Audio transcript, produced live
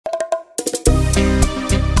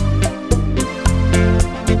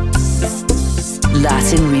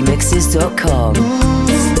latinremixes.com.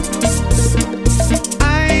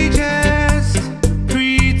 I just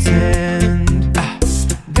pretend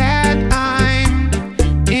that I'm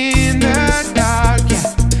in the dark.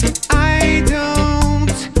 Yeah, I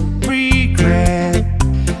don't regret,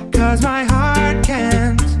 'cause my heart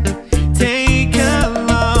can't take a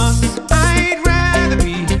loss. I'd rather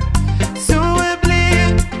be so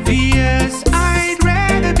oblivious. I'd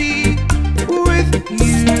rather be with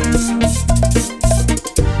you.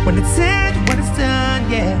 When it's said, when it's done,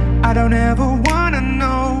 yeah, I don't ever wanna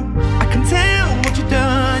know. I can tell what you've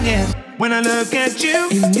done, yeah. When I look at you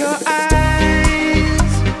in your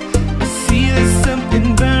eyes, I see there's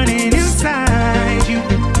something burning inside you.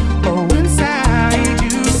 Oh, inside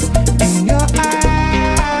you. In your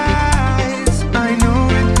eyes, I know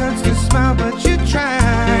it hurts to smile, but you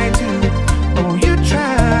try to. Oh, you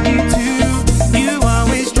try to. You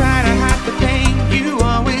always try to hide the pain. You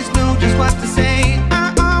always know just what to say.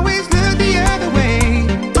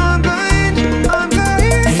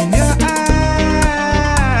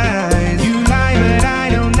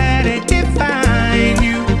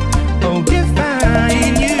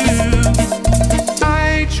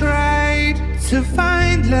 To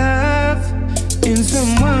find love in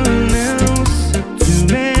someone else too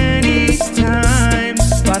many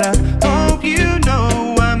times, but I hope you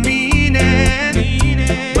know I mean it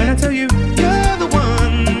when I tell you you're the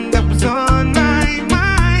one that was on my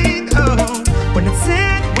mind. Oh, when it's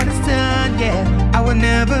said, when it's done, yeah, I will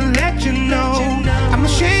never let you know. I'm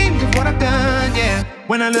ashamed of what I've done, yeah.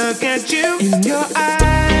 When I look at you in your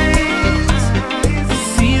eyes, I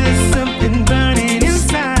see there's something burning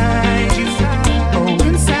inside.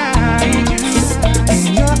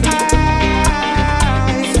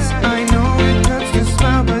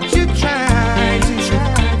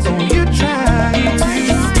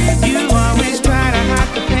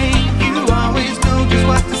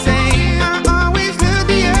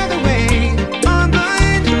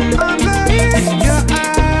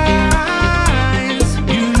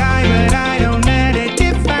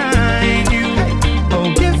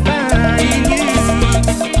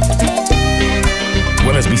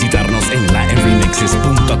 Visitarnos en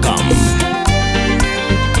remixes.com.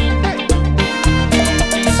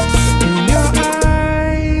 In your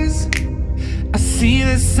eyes, I see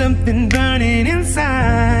there's something burning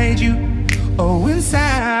inside you. Oh,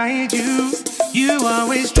 inside you. You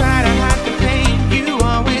always try to hide the pain. You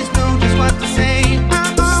always know just what to say.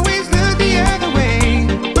 I always look the other way.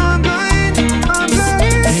 I'm blind, I'm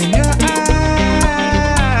blind. In your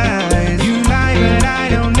eyes, you lie, but I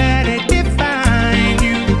don't let it define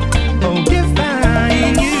you. Oh,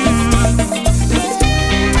 define you.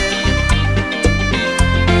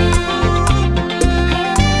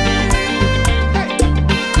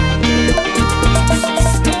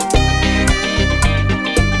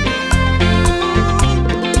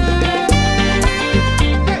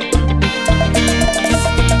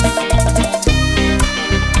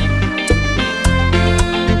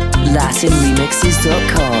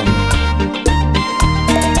 latinremixes.com.